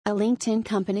A LinkedIn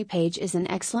company page is an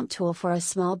excellent tool for a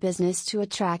small business to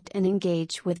attract and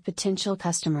engage with potential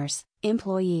customers,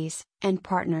 employees, and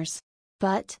partners.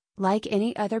 But, like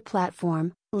any other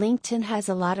platform, LinkedIn has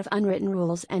a lot of unwritten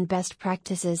rules and best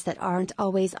practices that aren't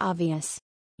always obvious.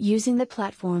 Using the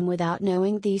platform without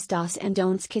knowing these do's and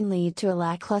don'ts can lead to a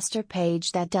lackluster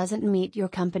page that doesn't meet your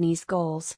company's goals.